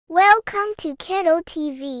Welcome to Kiddo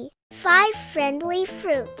TV. 5 friendly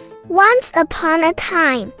fruits. Once upon a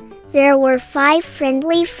time, there were 5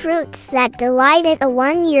 friendly fruits that delighted a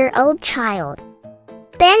 1-year-old child.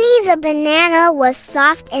 Benny the banana was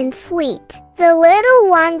soft and sweet. The little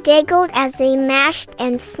one giggled as they mashed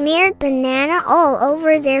and smeared banana all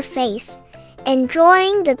over their face,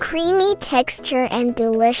 enjoying the creamy texture and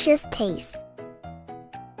delicious taste.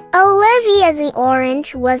 Olivia the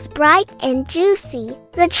orange was bright and juicy.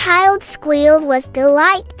 The child squealed with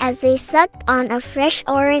delight as they sucked on a fresh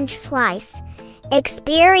orange slice,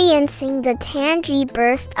 experiencing the tangy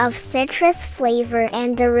burst of citrus flavor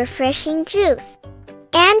and the refreshing juice.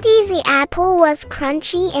 Andy the apple was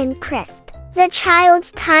crunchy and crisp. The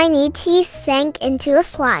child's tiny teeth sank into a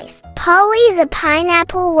slice. Polly the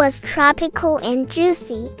pineapple was tropical and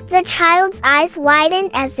juicy. The child's eyes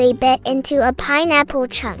widened as they bit into a pineapple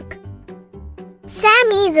chunk.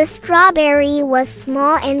 Sammy the strawberry was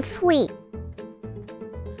small and sweet.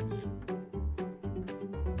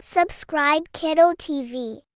 Subscribe Kiddo TV.